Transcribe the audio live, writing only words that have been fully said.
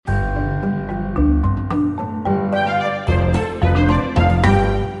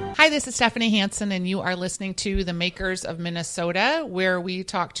Hi, this is Stephanie Hansen, and you are listening to The Makers of Minnesota, where we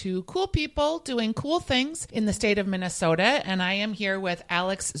talk to cool people doing cool things in the state of Minnesota. And I am here with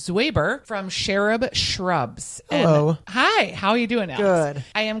Alex Zwaber from Cherub Shrubs. Hello. And hi, how are you doing, Alex? Good.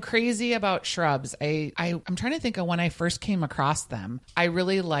 I am crazy about shrubs. I'm trying to think of when I first came across them. I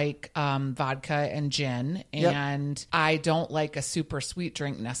really like vodka and gin, and I don't like a super sweet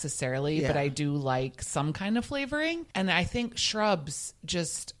drink necessarily, but I do like some kind of flavoring. And I think shrubs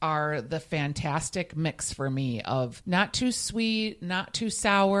just are the fantastic mix for me of not too sweet, not too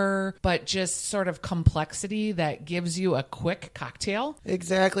sour, but just sort of complexity that gives you a quick cocktail.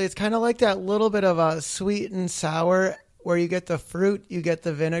 Exactly. It's kind of like that little bit of a sweet and sour where you get the fruit, you get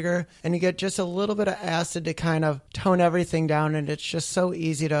the vinegar, and you get just a little bit of acid to kind of tone everything down. And it's just so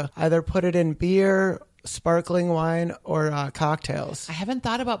easy to either put it in beer, sparkling wine, or cocktails. I haven't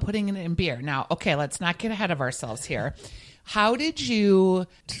thought about putting it in beer. Now, okay, let's not get ahead of ourselves here. How did you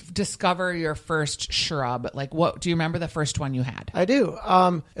discover your first shrub? Like, what do you remember the first one you had? I do.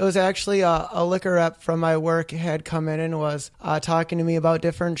 It was actually a liquor rep from my work had come in and was talking to me about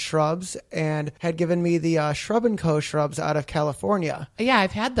different shrubs and had given me the Shrub & Co. shrubs out of California. Yeah,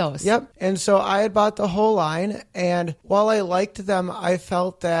 I've had those. Yep. And so I had bought the whole line, and while I liked them, I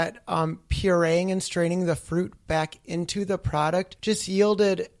felt that pureeing and straining the fruit back into the product just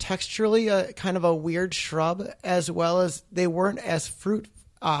yielded texturally a kind of a weird shrub, as well as they weren't as fruit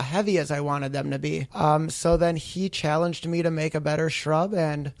heavy as I wanted them to be. So then he challenged me to make a better shrub,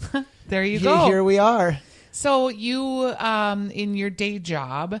 and there you go. Here we are. So you, in your day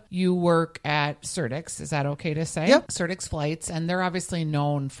job, you work at Surdex. Is that okay to say? Yep. Surdex Flights, and they're obviously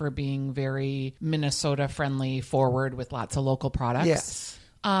known for being very Minnesota friendly, forward with lots of local products. Yes.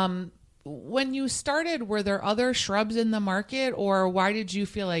 When you started, were there other shrubs in the market, or why did you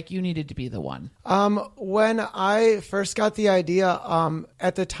feel like you needed to be the one? When I first got the idea,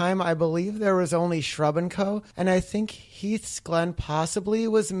 at the time, I believe there was only Shrub & Co. And I think Heath's Glen possibly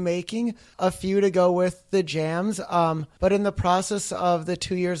was making a few to go with the jams. But in the process of the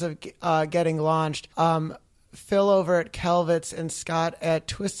 2 years of getting launched, Phil over at Calvit's and Scott at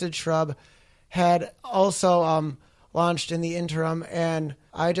Twisted Shrub had also launched in the interim, and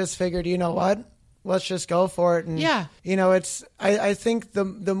I just figured, you know what? Let's just go for it. And, it's, I think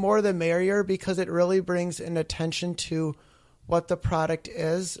the more the merrier, because it really brings an attention to what the product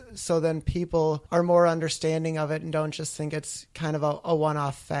is. So then people are more understanding of it and don't just think it's kind of a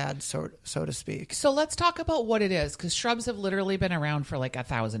one-off fad, so to speak. So let's talk about what it is, because shrubs have literally been around for like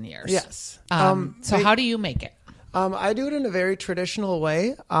 1,000 years. Yes. So how do you make it? I do it in a very traditional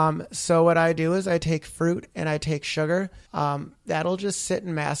way. So what I do is I take fruit and I take sugar. That'll just sit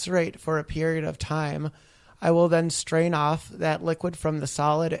and macerate for a period of time. I will then strain off that liquid from the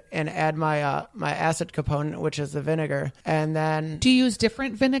solid and add my my acid component, which is the vinegar. And then, do you use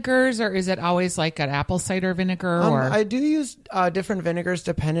different vinegars, or is it always like an apple cider vinegar? I do use different vinegars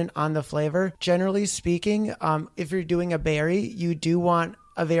dependent on the flavor. Generally speaking, if you're doing a berry, you do want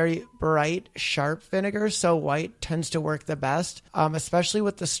a very bright, sharp vinegar, so white tends to work the best, especially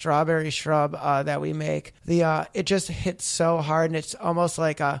with the strawberry shrub that we make. It just hits so hard, and it's almost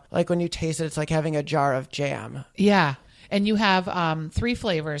like when you taste it, it's like having a jar of jam. Yeah, and you have 3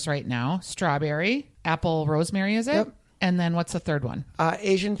 flavors right now: strawberry, apple, rosemary, is it? Yep. And then what's the third one?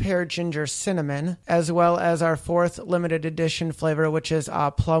 Asian pear, ginger, cinnamon, as well as our 4th limited edition flavor, which is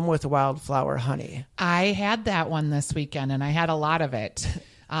plum with wildflower honey. I had that one this weekend, and I had a lot of it.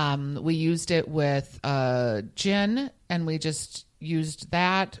 We used it with gin, and we just used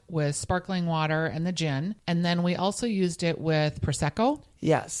that with sparkling water and the gin. And then we also used it with Prosecco.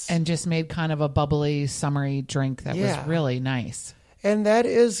 Yes. And just made kind of a bubbly, summery drink that was really nice. And that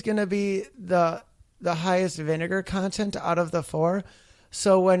is going to be the highest vinegar content out of the 4.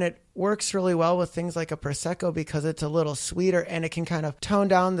 So when it works really well with things like a Prosecco, because it's a little sweeter and it can kind of tone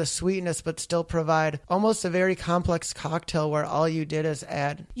down the sweetness but still provide almost a very complex cocktail where all you did is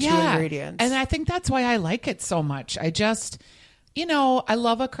add 2 ingredients. And I think that's why I like it so much. I just, I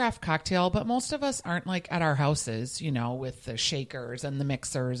love a craft cocktail, but most of us aren't like at our houses, with the shakers and the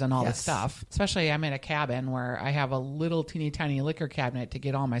mixers and all the stuff. Especially I'm in a cabin where I have a little teeny tiny liquor cabinet to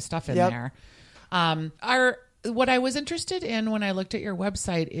get all my stuff in there. What I was interested in when I looked at your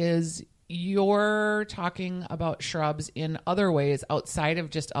website is you're talking about shrubs in other ways outside of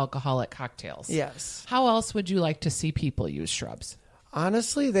just alcoholic cocktails. Yes. How else would you like to see people use shrubs?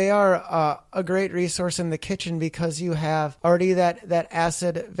 Honestly, they are a great resource in the kitchen because you have already that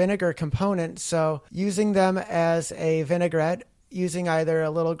acid vinegar component. So using them as a vinaigrette, using either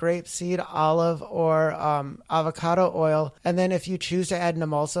a little grapeseed, olive, or avocado oil. And then if you choose to add an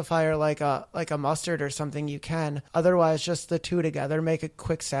emulsifier like a mustard or something, you can. Otherwise, just the two together make a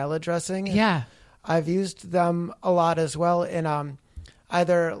quick salad dressing. Yeah. I've used them a lot as well in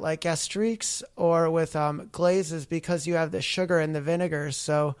either like gastriques or with glazes because you have the sugar and the vinegar.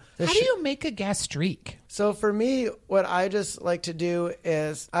 So how do you make a gastrique? So for me, what I just like to do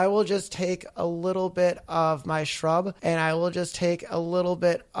is I will just take a little bit of my shrub and I will just take a little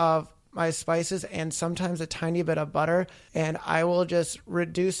bit of my spices and sometimes a tiny bit of butter, and I will just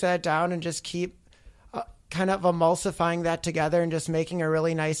reduce that down and just keep kind of emulsifying that together and just making a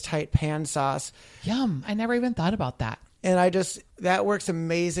really nice tight pan sauce. Yum. I never even thought about that. And that works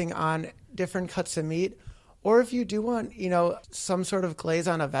amazing on different cuts of meat. Or if you do want, some sort of glaze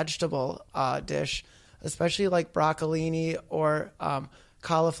on a vegetable dish, especially like broccolini or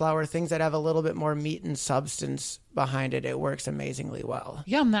cauliflower, things that have a little bit more meat and substance behind it, it works amazingly well.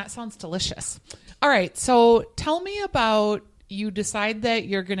 Yum, that sounds delicious. All right, so tell me about, you decide that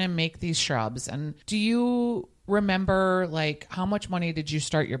you're going to make these shrubs, and do you remember like how much money did you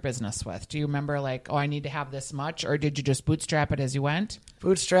start your business with? Do you remember like, oh, I need to have this much, or did you just bootstrap it as you went?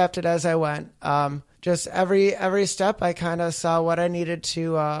 Bootstrapped it as I went. Just every step I kind of saw what I needed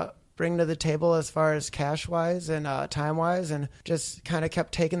to bring to the table as far as cash wise and time wise, and just kind of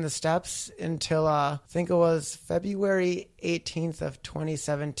kept taking the steps until I think it was February 18th of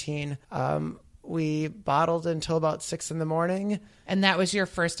 2017. We bottled until about 6 in. And that was your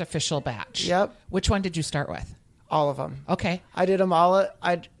first official batch? Yep. Which one did you start with? All of them. Okay. I did them all.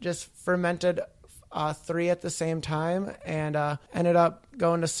 I just fermented 3 at the same time and ended up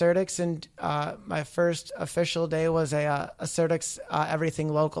going to Certix. And my first official day was a Certix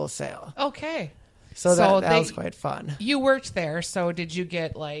Everything Local sale. Okay. So that was quite fun. You worked there, so did you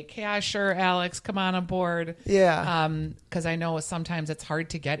get like, yeah, sure, Alex, come on aboard? Yeah. Because I know sometimes it's hard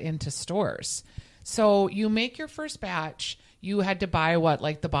to get into stores. So you make your first batch. You had to buy what,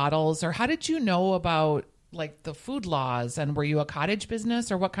 like the bottles, or how did you know about like the food laws, and were you a cottage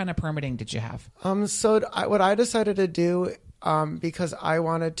business, or what kind of permitting did you have? What I decided to do, because I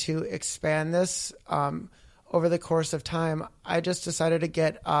wanted to expand this, over the course of time, I just decided to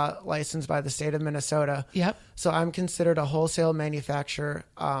get licensed by the state of Minnesota. Yep. So I'm considered a wholesale manufacturer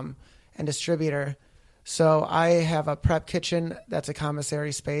and distributor. So I have a prep kitchen that's a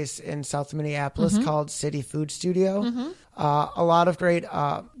commissary space in South Minneapolis called City Food Studio. A lot of great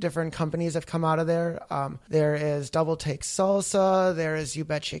different companies have come out of there. There is Double Take Salsa. There is You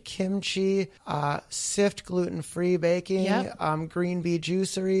Betcha Kimchi, Sift gluten-free baking, Green Bee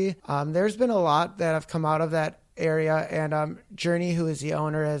Juicery. There's been a lot that have come out of that area, and Journey, who is the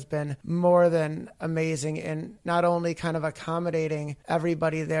owner, has been more than amazing in not only kind of accommodating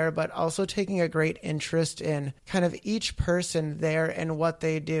everybody there, but also taking a great interest in kind of each person there and what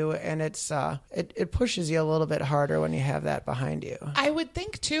they do. And it pushes you a little bit harder when you have that behind you. I would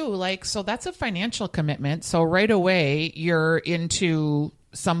think too, like, so that's a financial commitment. So right away you're into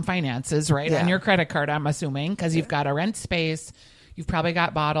some finances, right? Yeah. On your credit card, I'm assuming, because you've got a rent space, you've probably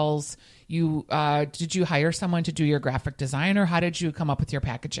got bottles. Did you hire someone to do your graphic design, or how did you come up with your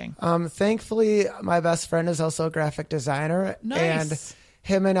packaging? Thankfully, my best friend is also a graphic designer. Nice. And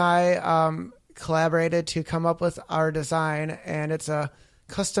him and I collaborated to come up with our design, and it's a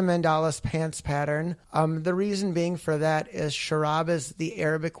custom mandalas pants pattern. The reason being for that is sharab is the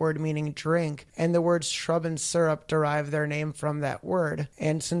Arabic word meaning drink, and the words shrub and syrup derive their name from that word.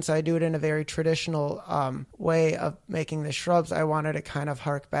 And since I do it in a very traditional way of making the shrubs, I wanted to kind of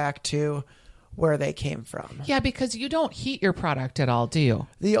hark back to where they came from. Yeah, because you don't heat your product at all, do you?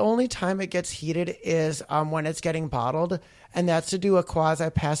 The only time it gets heated is when it's getting bottled, and that's to do a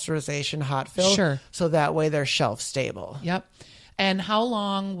quasi-pasteurization hot fill. Sure. So that way they're shelf stable. Yep. And how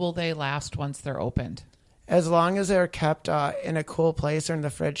long will they last once they're opened? As long as they're kept in a cool place or in the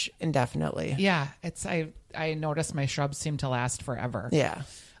fridge indefinitely. Yeah, I noticed my shrubs seem to last forever. Yeah.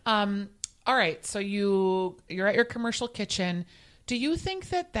 All right, so you're at your commercial kitchen. Do you think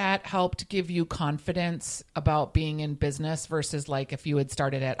that helped give you confidence about being in business versus like if you had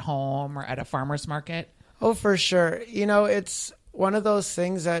started at home or at a farmer's market? Oh, for sure. It's one of those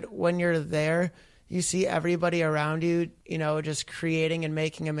things that when you're there, you see everybody around you, just creating and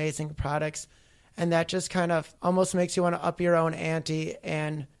making amazing products. And that just kind of almost makes you want to up your own ante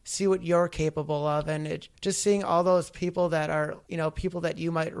and see what you're capable of. And just seeing all those people that are, people that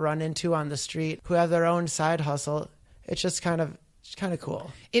you might run into on the street who have their own side hustle, it's just kind of It's kind of cool.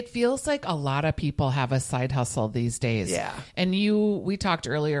 It feels like a lot of people have a side hustle these days. Yeah. And we talked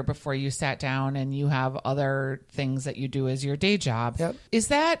earlier before you sat down, and you have other things that you do as your day job. Yep.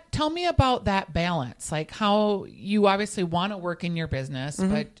 Tell me about that balance, like how you obviously want to work in your business,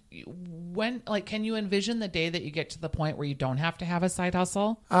 but can you envision the day that you get to the point where you don't have to have a side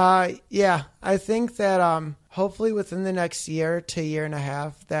hustle? Yeah, I think that hopefully within the next year to year and a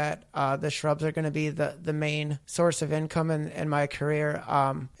half that the shrubs are going to be the main source of income in my career.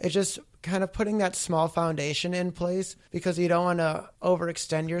 It's just kind of putting that small foundation in place because you don't want to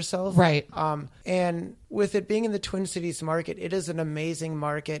overextend yourself. Right. And with it being in the Twin Cities market, it is an amazing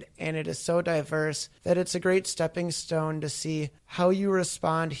market and it is so diverse that it's a great stepping stone to see how you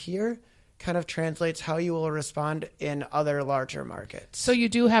respond here kind of translates how you will respond in other larger markets. So you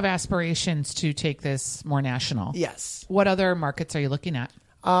do have aspirations to take this more national? Yes. What other markets are you looking at?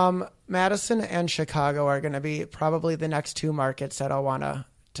 Madison and Chicago are going to be probably the next two markets that I'll want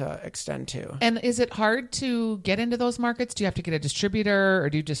to extend to. And is it hard to get into those markets? Do you have to get a distributor or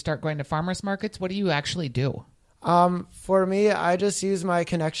do you just start going to farmers markets? What do you actually do? For me, I just use my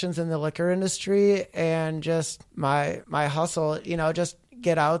connections in the liquor industry and just my hustle, just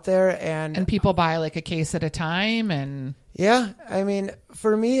get out there and people buy like a case at a time. And yeah, I mean,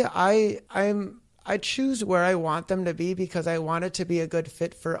 for me, I choose where I want them to be because I want it to be a good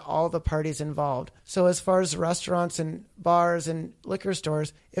fit for all the parties involved. So as far as restaurants and bars and liquor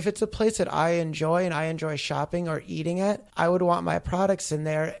stores, if it's a place that I enjoy and I enjoy shopping or eating at, I would want my products in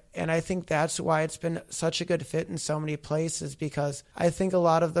there. And I think that's why it's been such a good fit in so many places, because I think a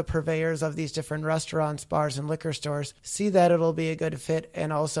lot of the purveyors of these different restaurants, bars, and liquor stores see that it'll be a good fit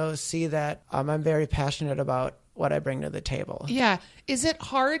and also see that I'm very passionate about what I bring to the table. Yeah. Is it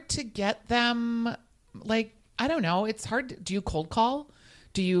hard to get them? Like, I don't know. It's hard. Do you cold call?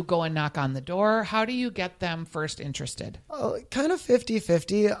 Do you go and knock on the door? How do you get them first interested? Kind of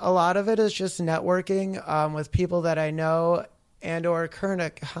 50-50. A lot of it is just networking with people that I know and or current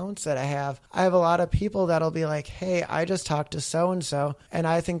accounts that I have. I have a lot of people that'll be like, hey, I just talked to so-and-so, and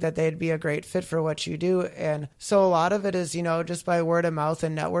I think that they'd be a great fit for what you do. And so a lot of it is, just by word of mouth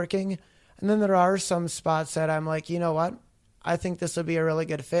and networking. And then there are some spots that I'm like, you know what? I think this will be a really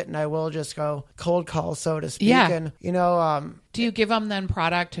good fit, and I will just go cold call, so to speak. Yeah. And, do you give them then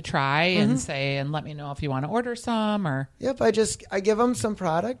product to try and say, and let me know if you want to order some or? Yep. I give them some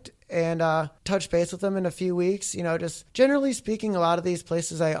product and touch base with them in a few weeks. Just generally speaking, a lot of these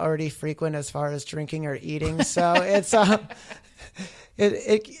places I already frequent as far as drinking or eating. So it's,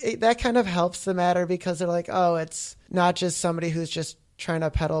 it that kind of helps the matter because they're like, oh, it's not just somebody who's just trying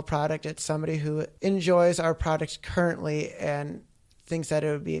to peddle product. It's somebody who enjoys our product currently and thinks that it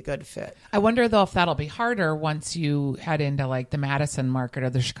would be a good fit. I wonder though if that'll be harder once you head into like the Madison market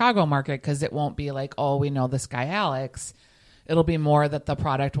or the Chicago market, because it won't be like, oh, we know this guy Alex. It'll be more that the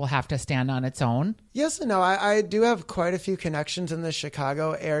product will have to stand on its own. Yes and no. I do have quite a few connections in the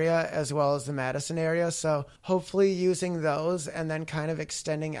Chicago area as well as the Madison area. So hopefully using those and then kind of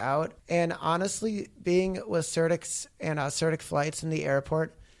extending out. And honestly, being with Certix and Certic Flights in the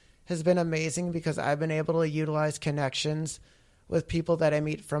airport has been amazing because I've been able to utilize connections with people that I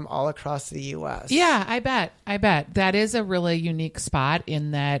meet from all across the U.S. Yeah, I bet. That is a really unique spot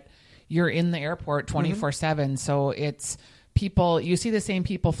in that you're in the airport 24/7. So it's people, you see the same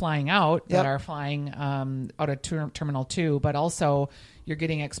people flying out that are flying out of Terminal 2, but also you're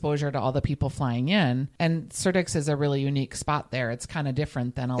getting exposure to all the people flying in. And Certix is a really unique spot there. It's kind of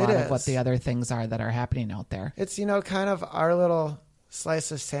different than a lot of what the other things are that are happening out there. It's, kind of our little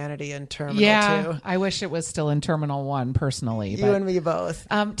slice of sanity in Terminal 2. Yeah, I wish it was still in Terminal 1 personally. You and me both.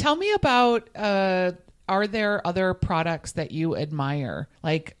 Tell me about... are there other products that you admire?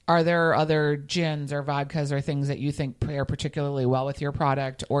 Like, are there other gins or vodkas or things that you think pair particularly well with your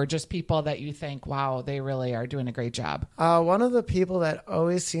product, or just people that you think, wow, they really are doing a great job? One of the people that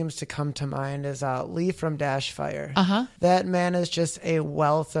always seems to come to mind is Lee from Dashfire. That man is just a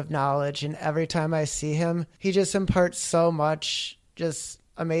wealth of knowledge, and every time I see him, he just imparts so much just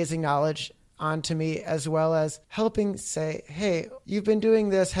amazing knowledge onto me, as well as helping say, hey, you've been doing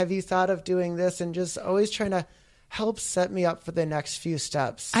this. Have you thought of doing this? And just always trying to help set me up for the next few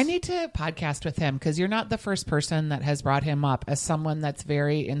steps. I need to podcast with him because you're not the first person that has brought him up as someone that's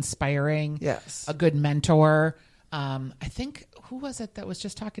very inspiring. Yes. A good mentor. I think, who was it that was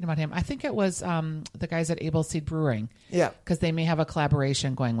just talking about him? I think it was the guys at Able Seed Brewing. Yeah. Because they may have a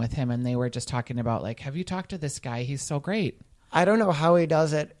collaboration going with him, and they were just talking about, like, have you talked to this guy? He's so great. I don't know how he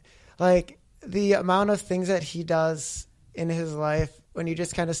does it. Like, the amount of things that he does in his life when you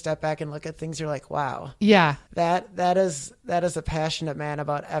just kind of step back and look at things, you're like, wow, Yeah. that is a passionate man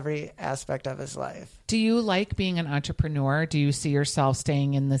about every aspect of his life. Do you like being an entrepreneur? Do you see yourself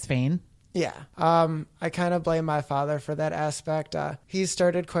staying in this vein? Yeah. I kind of blame my father for that aspect. He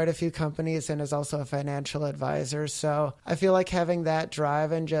started quite a few companies and is also a financial advisor. So I feel like having that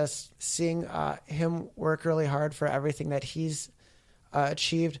drive and just seeing him work really hard for everything that he's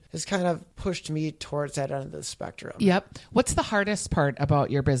achieved has kind of pushed me towards that end of the spectrum. Yep. What's the hardest part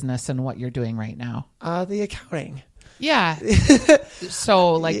about your business and what you're doing right now? The accounting. Yeah.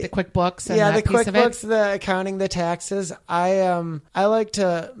 So like the QuickBooks and yeah, that the piece of it? QuickBooks, the accounting, the taxes. I like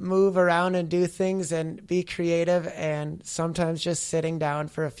to move around and do things and be creative, and sometimes just sitting down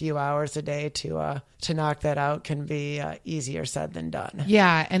for a few hours a day to knock that out can be easier said than done.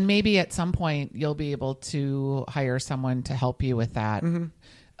 Yeah. And maybe at some point you'll be able to hire someone to help you with that.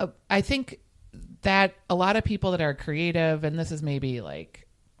 I think that a lot of people that are creative, and this is maybe like,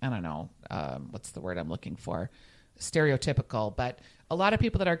 I don't know, what's the word I'm looking for? Stereotypical, but a lot of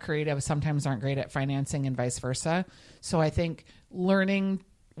people that are creative sometimes aren't great at financing and vice versa. So I think learning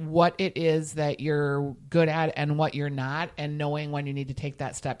what it is that you're good at and what you're not, and knowing when you need to take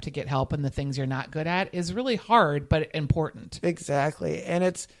that step to get help and the things you're not good at is really hard, but important. Exactly. And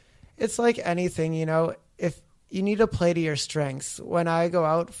it's like anything, if you need to play to your strengths. When I go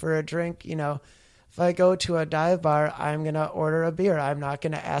out for a drink, if I go to a dive bar, I'm going to order a beer. I'm not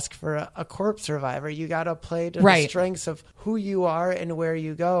going to ask for a corpse survivor. You got to play to the strengths of who you are and where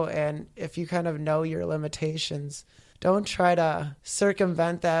you go. And if you kind of know your limitations, don't try to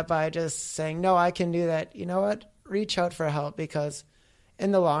circumvent that by just saying, no, I can do that. You know what? Reach out for help, because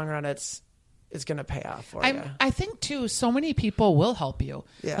in the long run, it's going to pay off for you. I think too, so many people will help you.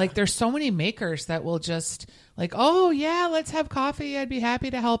 Yeah. Like there's so many makers that will just like, oh yeah, let's have coffee. I'd be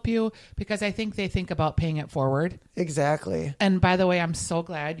happy to help you, because I think they think about paying it forward. Exactly. And by the way, I'm so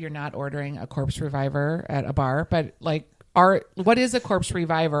glad you're not ordering a corpse reviver at a bar, but like what is a corpse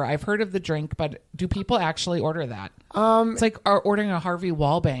reviver? I've heard of the drink, but do people actually order that? It's like ordering a Harvey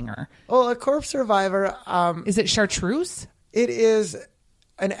Wallbanger. Well, a corpse reviver. Is it chartreuse? It is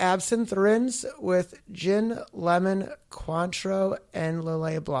an absinthe rinse with gin, lemon, Cointreau, and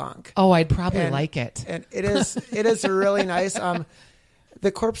Lillet Blanc. Oh, I'd probably like it. And it is really nice.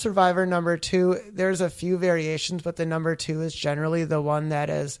 The Corpse Survivor number 2, there's a few variations, but the number 2 is generally the one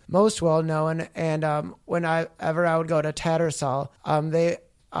that is most well known. And whenever I would go to Tattersall, they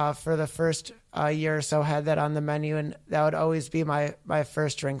for the first year or so had that on the menu, and that would always be my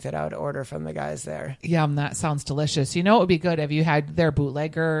first drink that I would order from the guys there. Yum, that sounds delicious. You know, it would be good. Have you had their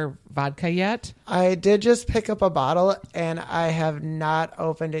bootlegger vodka yet? I did just pick up a bottle, and I have not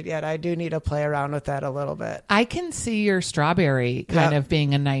opened it yet. I do need to play around with that a little bit. I can see your strawberry kind of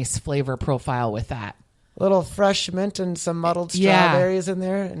being a nice flavor profile with that. A little fresh mint and some muddled strawberries in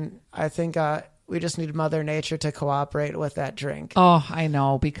there, and I think we just need Mother Nature to cooperate with that drink. Oh, I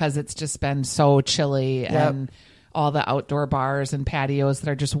know, because it's just been so chilly and all the outdoor bars and patios that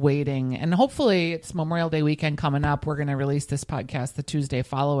are just waiting. And hopefully it's Memorial Day weekend coming up. We're going to release this podcast the Tuesday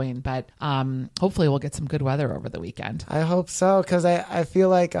following, but hopefully we'll get some good weather over the weekend. I hope so, because I feel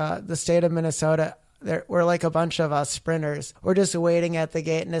like the state of Minnesota, we're like a bunch of sprinters. We're just waiting at the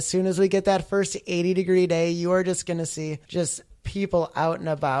gate. And as soon as we get that first 80-degree day, you are just going to see just people out and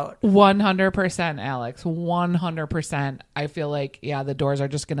about. 100%, Alex. 100%. I feel like, the doors are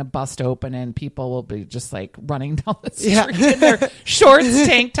just going to bust open and people will be just like running down the street in their shorts,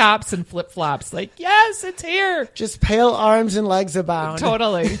 tank tops, and flip flops. Like, yes, it's here. Just pale arms and legs abound.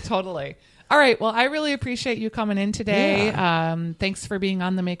 Totally. All right. Well, I really appreciate you coming in today. Yeah. Thanks for being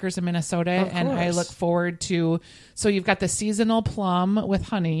on the Makers of Minnesota. And I look forward to, so you've got the seasonal plum with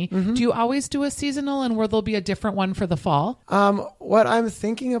honey. Mm-hmm. Do you always do a seasonal, and will there be a different one for the fall? What I'm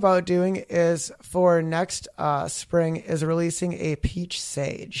thinking about doing is for next spring is releasing a peach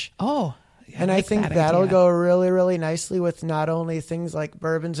sage. Oh, and I think that'll go really, really nicely with not only things like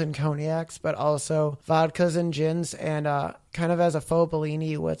bourbons and cognacs, but also vodkas and gins, and kind of as a faux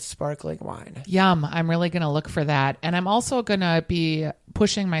Bellini with sparkling wine. Yum. I'm really going to look for that. And I'm also going to be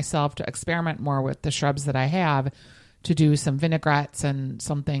pushing myself to experiment more with the shrubs that I have, to do some vinaigrettes and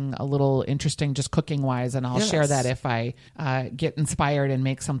something a little interesting just cooking wise. And I'll share that if I get inspired and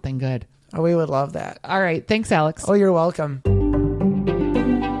make something good. Oh, we would love that. All right. Thanks, Alex. Oh, you're welcome.